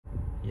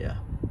Yeah,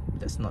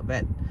 that's not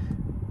bad.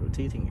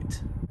 Rotating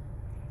it.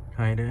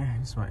 Hi there,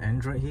 it's my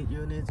Android head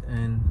unit,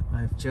 and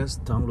I've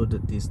just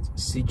downloaded this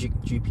Sygic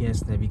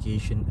GPS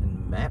Navigation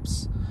and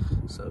Maps.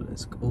 So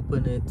let's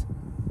open it.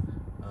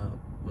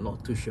 I'm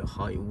not too sure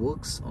how it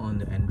works on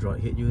the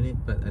Android head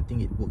unit, but I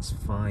think it works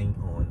fine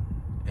on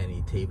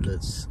any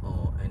tablets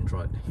or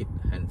Android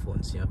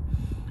handphones. Yeah,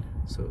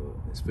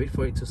 so let's wait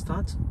for it to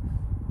start.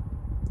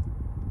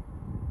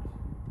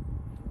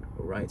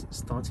 Alright, it's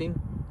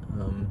starting.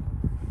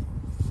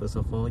 First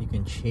of all, you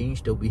can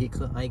change the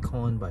vehicle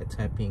icon by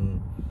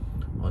tapping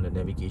on the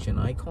navigation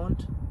icon.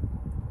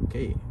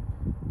 Okay,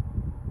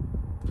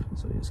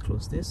 so let's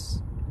close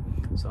this.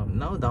 So I'm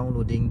now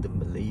downloading the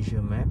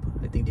Malaysia map.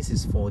 I think this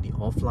is for the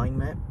offline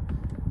map.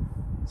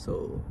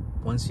 So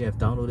once you have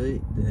downloaded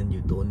it, then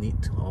you don't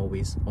need to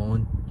always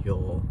on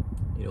your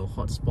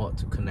hotspot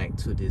to connect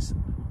to this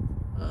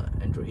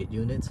Android head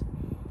unit.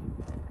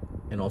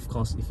 And of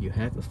course, if you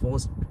have a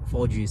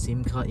 4G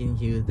SIM card in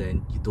here,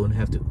 then you don't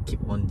have to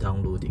keep on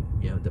downloading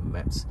the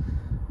maps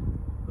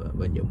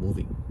when you're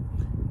moving.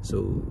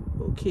 So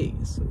okay,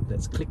 so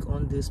let's click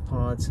on this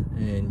part,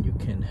 and you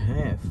can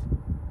have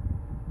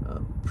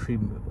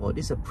premium, or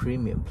this is a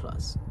premium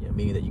plus,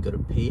 meaning that you got to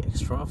pay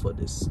extra for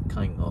this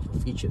kind of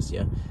features.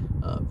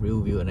 Real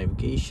view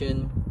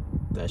navigation,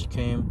 dash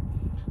cam,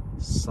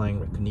 sign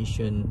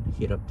recognition,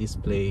 head-up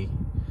display,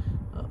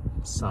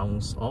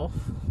 sounds off.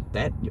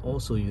 That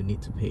also you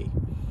need to pay,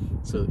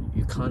 so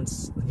you can't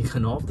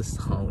off the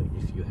sound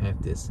if you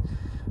have this.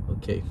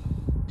 Okay,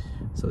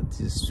 so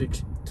to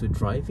switch to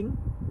driving,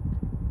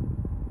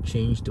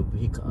 change the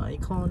vehicle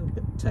icon.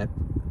 You can tap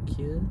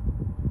here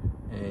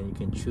and you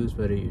can choose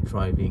whether you're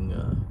driving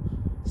a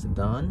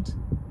sedan,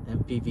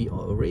 MPV,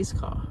 or a race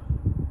car.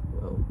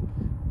 Well,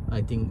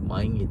 I think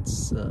mine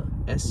it's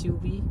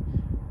SUV,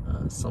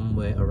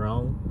 somewhere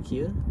around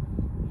here.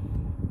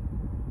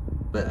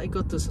 But I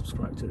got to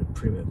subscribe to the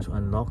premium to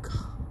unlock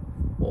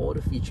all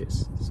the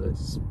features. So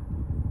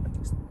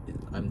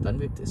I'm done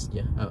with this.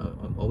 Yeah,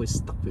 I'm always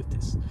stuck with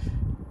this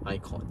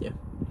icon. Yeah,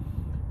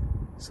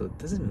 so it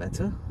doesn't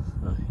matter.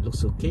 It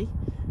looks okay.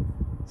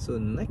 So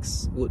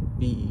next would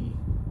be,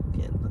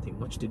 again, nothing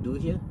much to do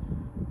here.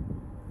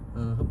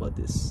 How about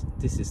this?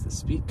 This is the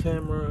speed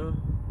camera.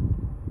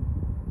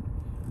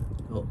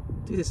 Oh,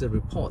 this is a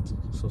report.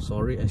 So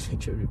sorry, I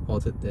actually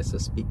reported there's a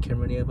speed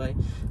camera nearby.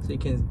 So you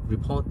can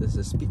report there's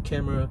a speed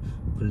camera,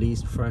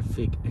 police,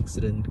 traffic,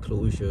 accident,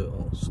 closure,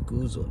 or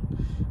school zone,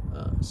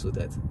 so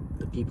that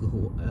the people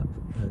who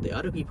the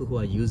other people who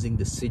are using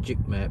the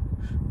Sygic map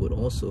would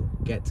also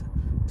get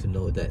to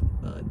know that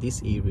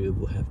this area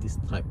will have this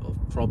type of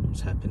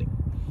problems happening.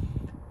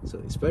 So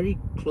it's very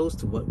close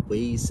to what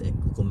Waze and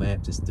Google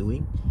Maps is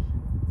doing.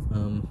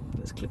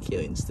 Let's click here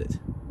instead.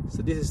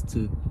 So this is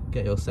to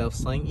get yourself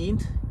signed in.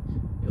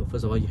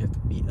 First of all, you have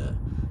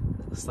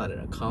to start an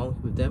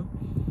account with them.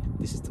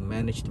 This is to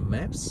manage the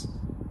maps.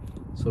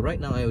 So right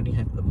now I only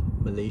have a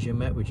Malaysia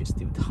map, which is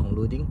still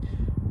downloading.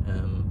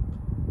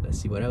 Let's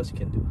see what else you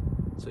can do.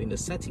 So in the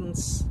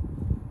settings,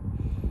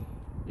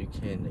 you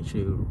can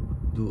actually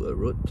do a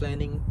road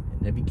planning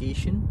and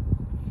navigation.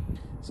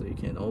 So you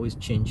can always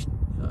change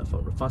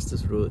from the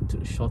fastest road to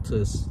the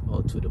shortest,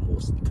 or to the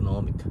most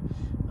economic.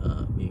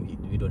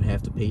 Meaning you don't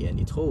have to pay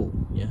any toll,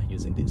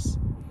 using this.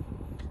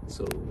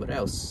 So what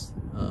else?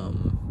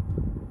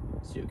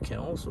 So you can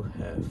also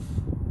have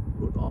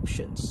road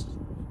options.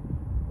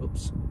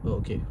 Oops.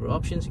 Okay, road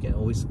options. You can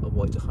always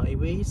avoid the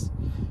highways,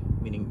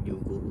 meaning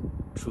you go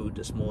through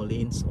the small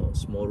lanes or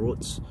small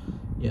roads.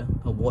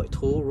 Avoid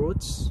toll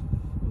roads.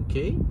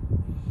 Okay.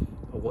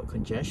 Avoid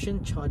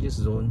congestion, charge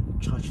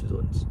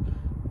zones.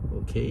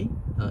 Okay.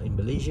 In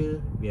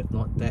Malaysia, we have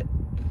not that.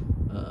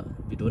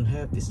 We don't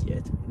have this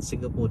yet. In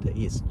Singapore, there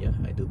is.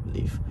 I do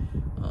believe.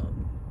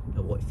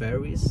 Avoid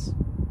ferries.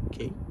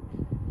 Okay.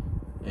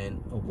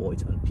 And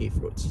avoid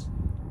unpaved roads.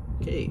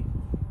 Okay.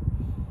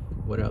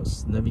 What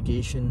else?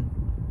 Navigation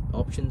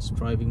options,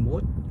 driving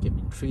mode. It can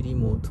be 3D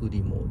mode,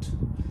 2D mode.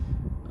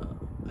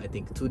 I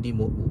think 2D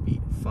mode will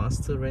be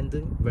faster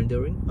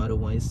rendering.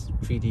 Otherwise,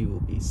 3D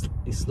will be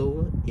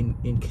slower.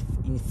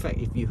 In fact,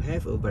 if you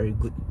have a very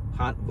good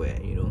hardware,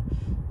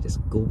 just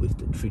go with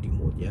the 3D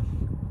mode.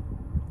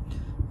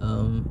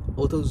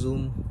 Auto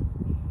zoom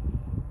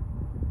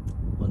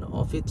on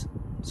off it,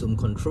 zoom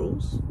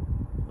controls.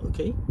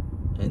 Okay,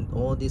 and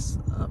all this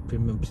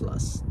premium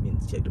plus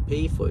means you have to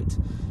pay for it.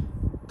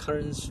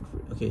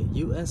 Okay,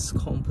 US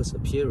compass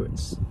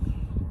appearance.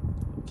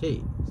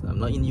 Okay, so I'm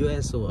not in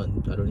US, so I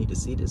don't need to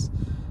see this.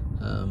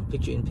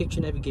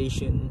 Picture-in-picture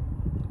navigation.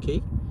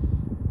 Okay,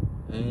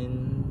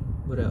 and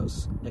what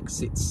else?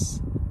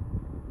 Exits.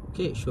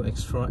 Okay, show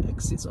extra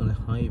exits on a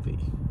highway.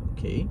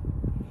 Okay,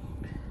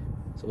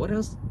 so what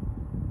else?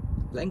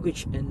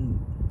 Language and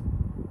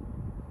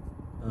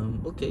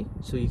okay,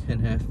 so you can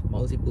have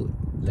multiple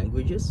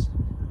languages.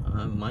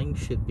 Mine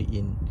should be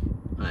in.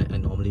 I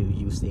normally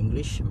use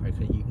English,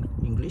 American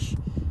English.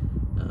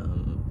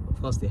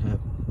 Of course, they have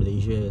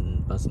Malaysia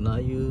and Bahasa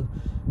Melayu,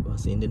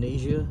 Bahasa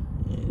Indonesia,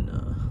 and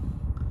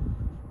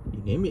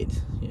you name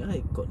it. Yeah, I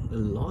got a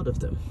lot of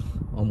them,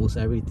 almost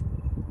everything.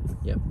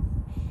 Yeah.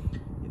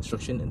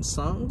 Instruction and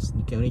sounds,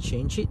 you can only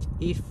change it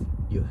if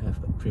you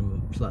have a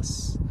Premium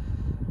Plus.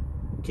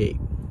 Okay,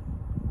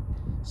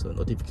 so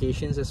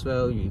notifications as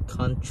well, you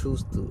can't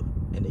choose to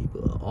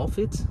enable or off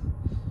it.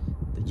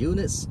 The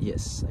units,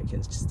 yes, I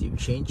can still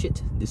change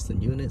it.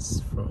 Distant units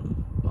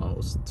from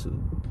miles to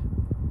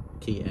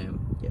km.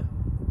 Yeah,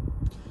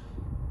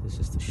 this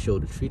is to show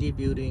the 3D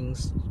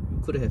buildings.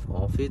 You could have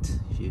off it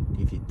if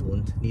you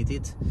don't need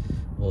it,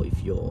 or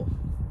if your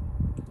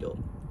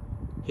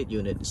head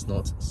unit is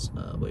not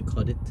what you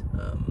call it,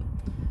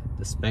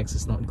 the specs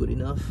is not good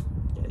enough.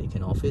 Yeah, you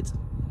can off it.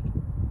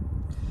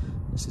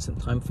 The system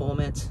time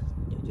format,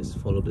 you just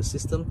follow the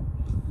system,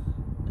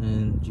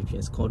 and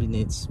GPS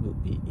coordinates will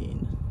be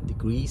in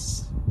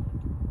degrees.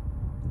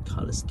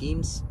 Color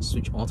schemes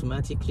switch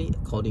automatically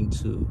according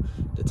to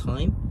the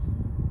time.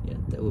 Yeah,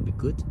 that will be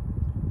good.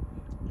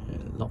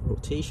 And log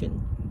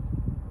rotation,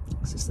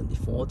 system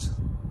default,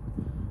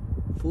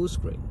 full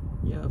screen.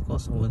 Yeah, of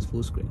course I want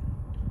full screen.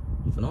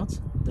 If not,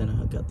 then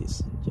I got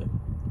this. Yeah,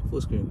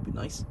 full screen would be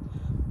nice.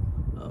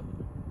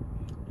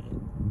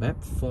 And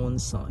map font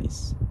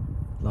size,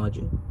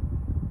 larger.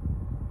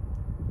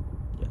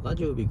 Yeah,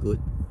 larger would be good.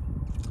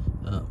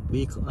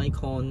 Vehicle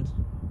icon.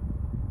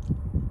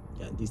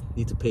 Yeah, these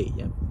need to pay.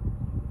 Yeah.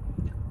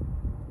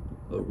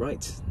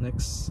 Alright,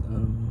 next,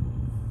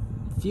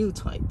 fuel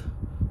type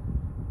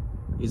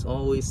is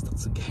always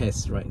toxic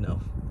gas right now.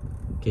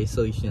 Okay,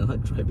 so if you're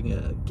not driving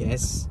a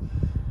gas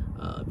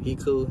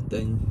vehicle,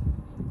 then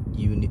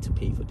you need to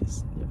pay for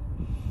this. Yeah.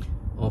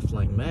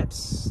 Offline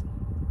maps,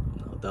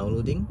 now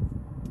downloading.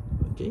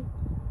 Okay,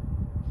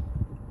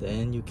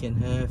 then you can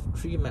have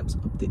 3 maps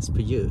updates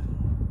per year.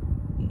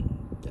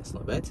 That's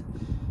not bad.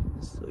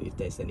 So if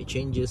there's any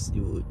changes,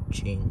 you would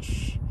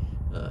change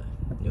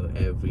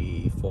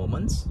every 4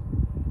 months.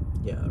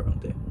 Yeah,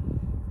 around there.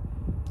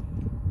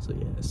 So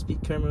yeah,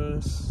 speed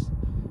cameras,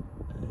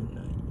 and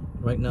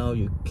right now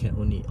you can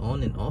only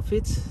on and off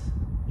it.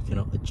 You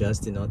cannot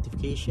adjust the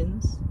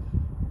notifications.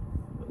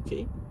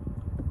 Okay,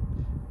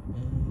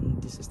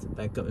 and this is the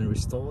backup and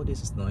restore.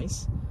 This is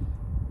nice.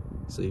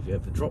 So if you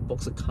have a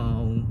Dropbox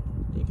account,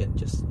 you can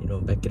just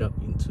back it up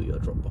into your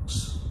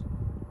Dropbox.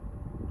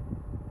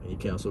 You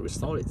can also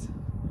restore it,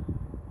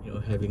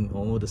 having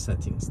all the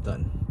settings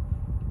done.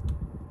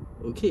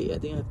 Okay, I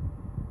think I've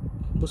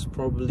most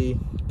probably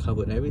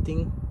covered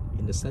everything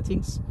in the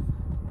settings.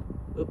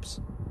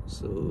 Oops,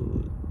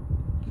 so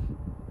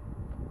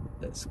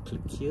let's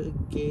click here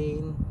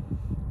again.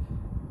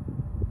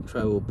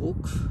 Travel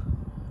book,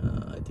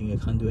 I think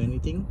I can't do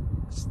anything,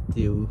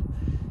 still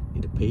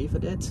need to pay for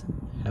that.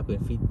 Help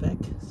and feedback,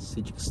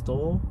 Sygic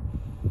store.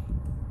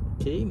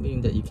 Okay,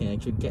 meaning that you can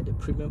actually get the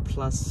Premium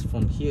Plus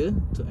from here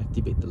to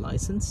activate the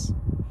license.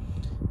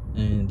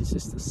 And this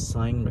is the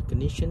sign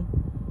recognition.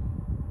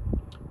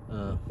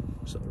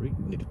 Sorry,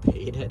 you need to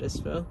pay that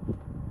as well.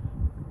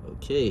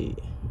 Okay,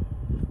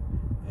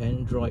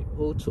 Android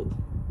Auto.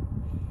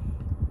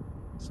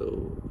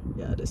 So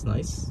yeah, that's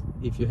nice.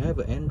 If you have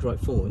an Android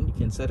phone, you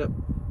can set up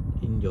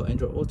in your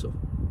Android Auto.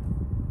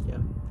 Yeah,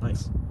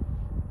 nice.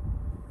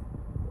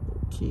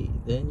 Okay,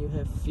 then you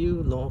have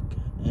fuel log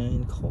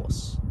and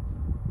cost.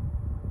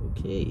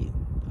 Okay,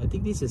 I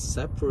think this is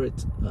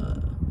separate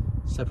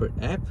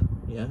app,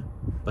 yeah,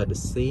 by the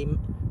same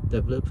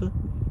developer.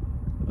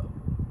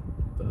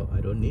 Well,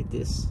 I don't need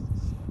this.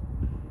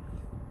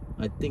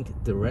 I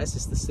think the rest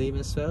is the same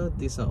as well.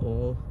 These are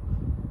all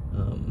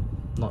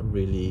not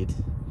really.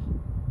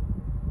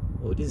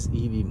 Oh, this is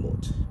EV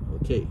mode.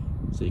 Okay,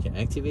 so you can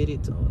activate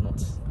it or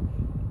not.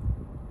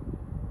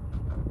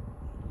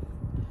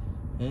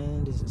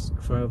 And this is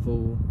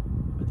travel.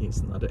 I think it's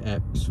another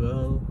app as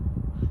well.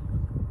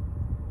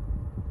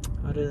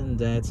 Other than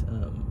that,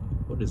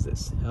 what is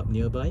this? Help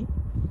nearby.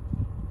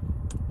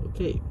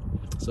 Okay,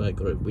 so I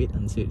gotta wait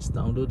until it's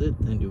downloaded,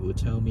 and it will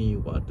tell me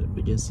what the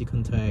emergency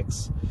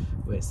contacts,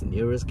 where's the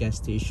nearest gas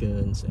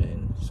stations,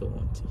 and so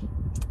on.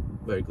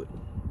 Very good.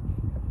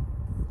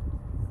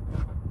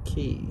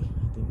 Okay,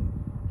 I think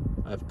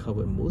I've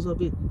covered most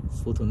of it.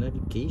 Photo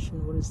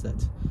navigation, what is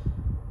that?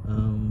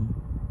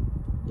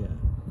 Yeah,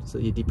 so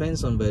it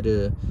depends on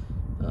whether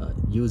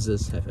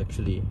users have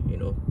actually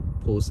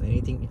post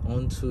anything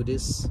onto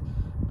this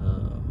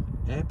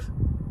app.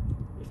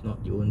 If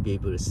not, you won't be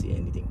able to see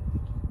anything.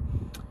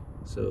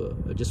 So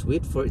I'll just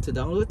wait for it to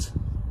download.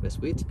 Let's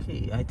wait.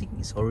 Okay, I think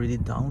it's already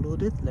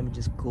downloaded. Let me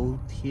just go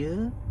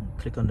here,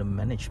 click on the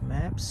manage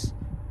maps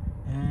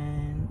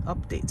and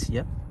update.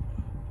 Yep,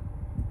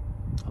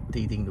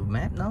 updating the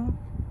map now.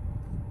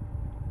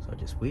 So I'll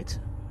just wait,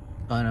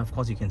 and of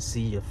course you can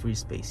see a free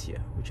space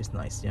here, which is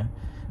nice. Yeah,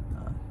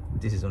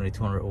 this is only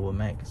 200 over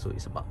meg, so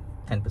it's about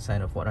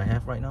 10% of what I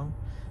have right now,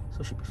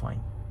 so should be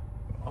fine.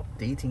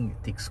 Updating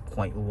takes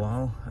quite a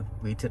while. I've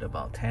waited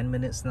about 10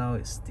 minutes now.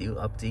 It's still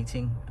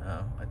updating.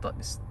 I thought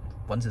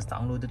once it's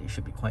downloaded it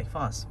should be quite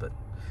fast, but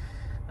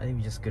I think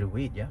we just gotta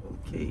wait. Yeah,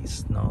 okay,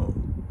 it's now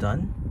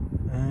done,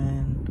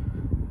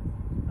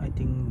 and I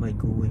think by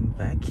going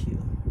back here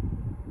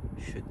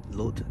should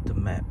load the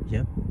map.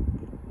 Yep,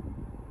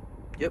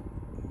 Yep.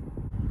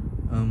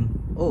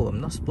 Oh,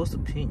 I'm not supposed to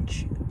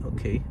pinch.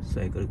 Okay,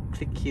 so I gotta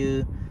click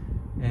here,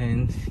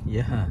 and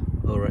yeah,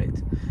 alright,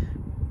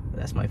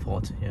 that's my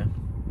fault. Yeah,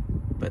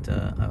 but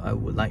I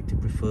would like to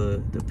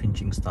prefer the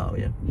pinching style.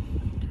 Yeah,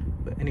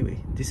 but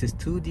anyway, this is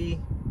 2D,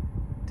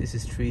 this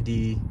is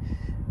 3D,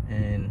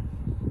 and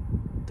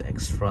the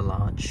extra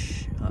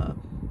large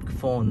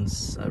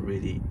fonts are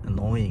really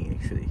annoying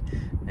actually.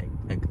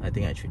 I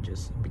think I should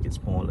just make it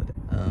smaller.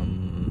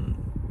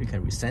 We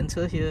can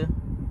recenter here.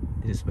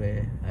 This is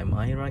where am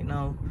I right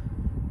now.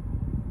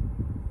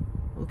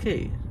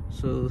 Okay,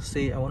 so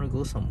say I want to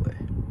go somewhere.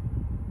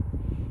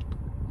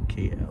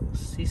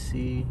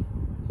 KLCC.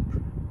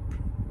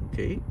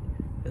 Okay,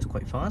 that's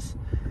quite fast.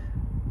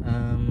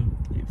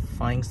 It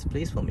finds the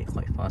place for me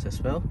quite fast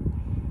as well.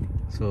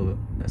 So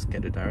let's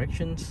get the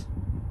directions.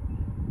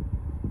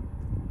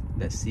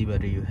 Let's see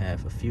whether you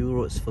have a few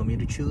roads for me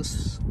to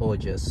choose or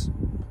just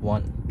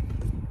one.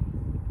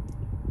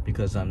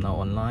 Because I'm now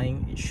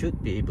online, it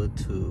should be able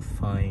to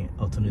find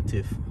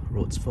alternative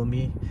roads for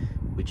me,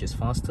 which is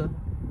faster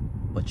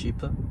or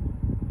cheaper.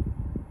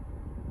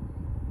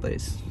 But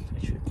it's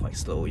actually quite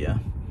slow, yeah.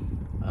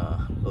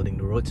 Loading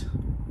the road.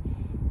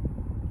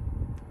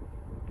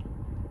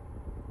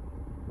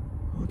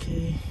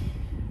 Okay,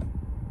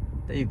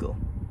 there you go,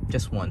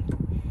 just one.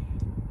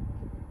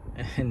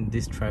 And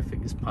this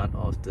traffic is part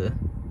of the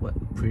what,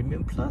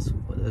 premium plus?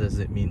 What does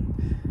it mean?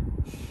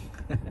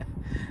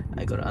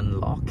 I gotta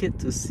unlock it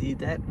to see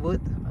that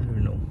word. I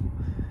don't know.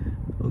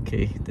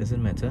 Okay,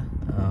 doesn't matter.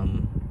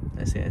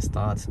 Let's say I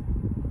start.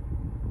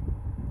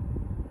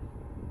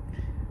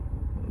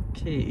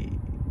 Okay,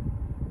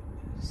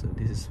 so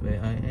this is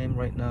where I am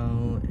right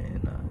now,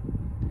 and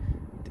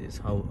this is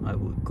how I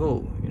would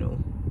go, you know,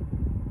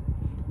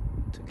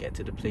 to get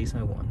to the place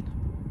I want.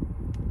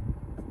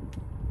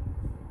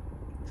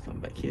 Let's come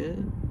back here.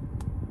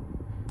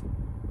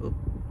 Oh,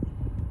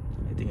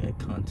 I think I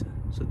can't.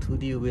 So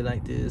 2D will be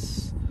like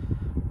this,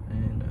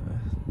 and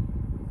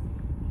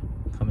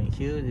coming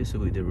here, this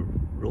will be the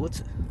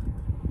road.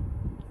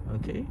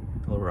 Okay,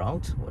 or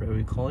route, whatever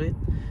you call it.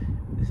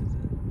 This is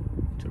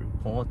to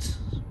report.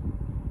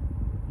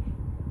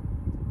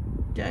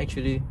 Yeah,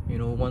 actually, you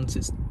know, once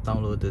it's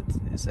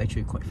downloaded, it's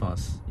actually quite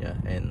fast. Yeah,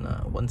 and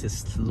once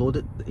it's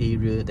loaded the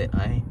area that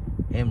I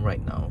am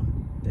right now,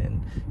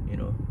 then you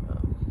know,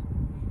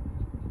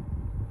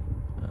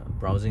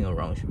 browsing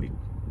around should be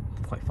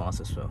quite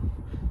fast as well.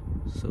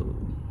 So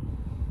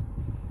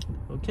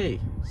okay,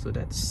 so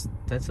that's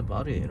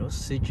about it. You know,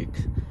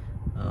 Sygic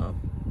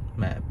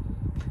map,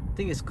 I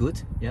think it's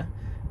good. Yeah,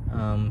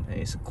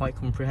 it's quite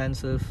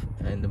comprehensive,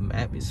 and the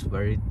map is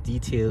very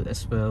detailed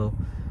as well.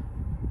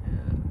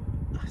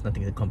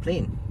 Nothing to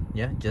complain.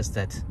 Yeah, just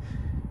that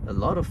a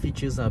lot of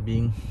features are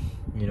being,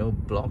 you know,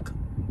 blocked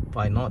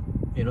by not,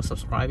 you know,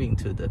 subscribing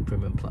to the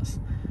premium plus.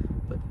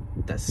 But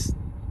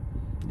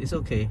it's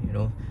okay. You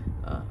know,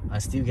 I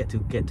still get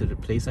to the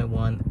place I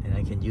want, and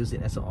I can use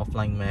it as an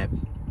offline map,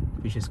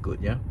 which is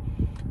good. Yeah,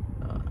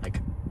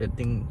 the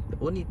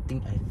only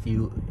thing I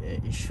feel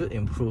it should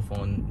improve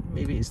on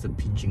maybe is the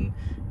pinching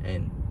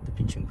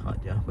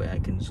part. Yeah, where I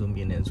can zoom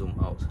in and zoom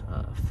out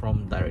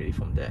directly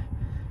from there.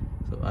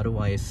 So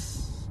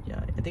otherwise, yeah,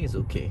 I think it's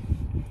okay.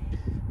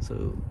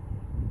 So,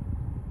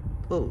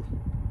 oh,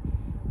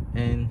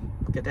 and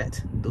look at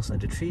that, those are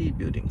the 3D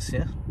buildings.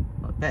 Yeah,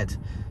 not bad.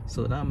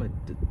 So now I'm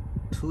at the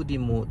 2D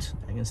mode.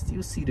 I can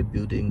still see the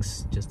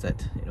buildings, just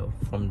that, you know,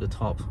 from the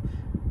top,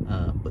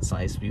 bird's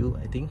eye view,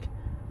 I think.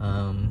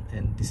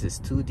 And this is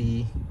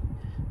 2D,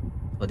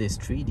 or this is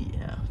 3D.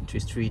 Yeah,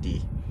 this is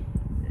 3D.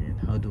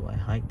 And how do I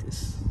hide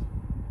this?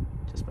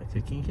 Just by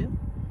clicking here.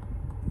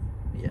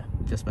 Yeah,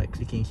 just by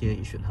clicking here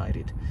you should hide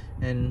it.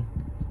 And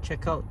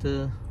check out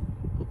the,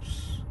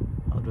 oops,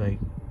 how do I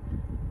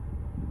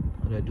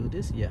do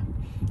this? Yeah,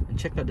 and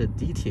check out the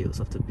details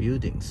of the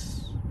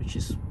buildings, which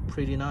is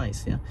pretty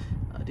nice. Yeah,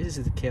 this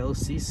is the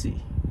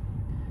KLCC.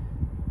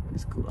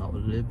 Let's go out a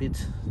little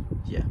bit.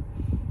 Yeah,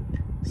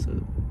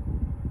 so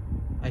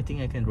I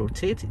think I can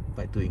rotate it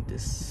by doing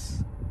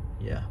this.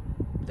 Yeah,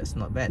 that's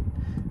not bad,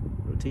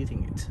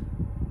 rotating it.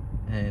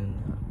 And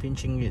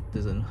pinching it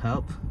doesn't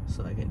help,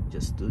 so I can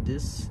just do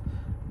this,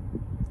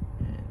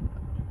 and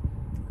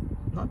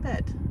not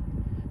bad.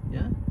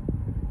 Yeah,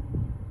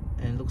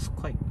 and looks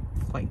quite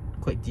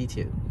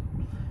detailed.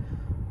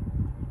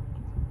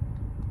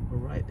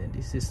 Alright, and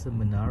this is the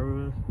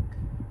Menara,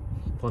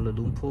 Kuala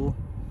Lumpur.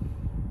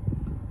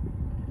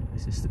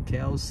 This is the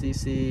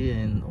KLCC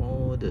and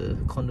all the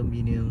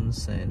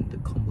condominiums and the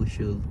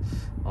commercial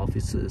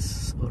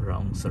offices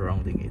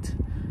surrounding it.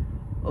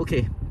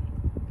 Okay,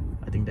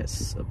 I think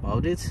that's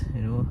about it.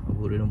 You know, I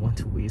wouldn't want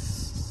to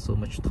waste so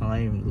much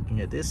time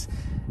looking at this.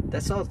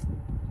 That's all.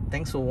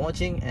 Thanks for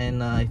watching,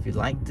 and if you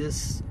like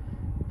this,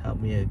 help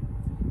me, you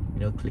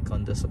know, click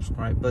on the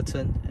subscribe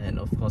button, and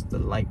of course the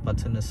like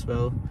button as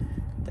well.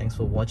 Thanks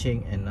for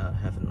watching, and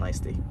have a nice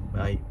day.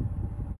 Bye.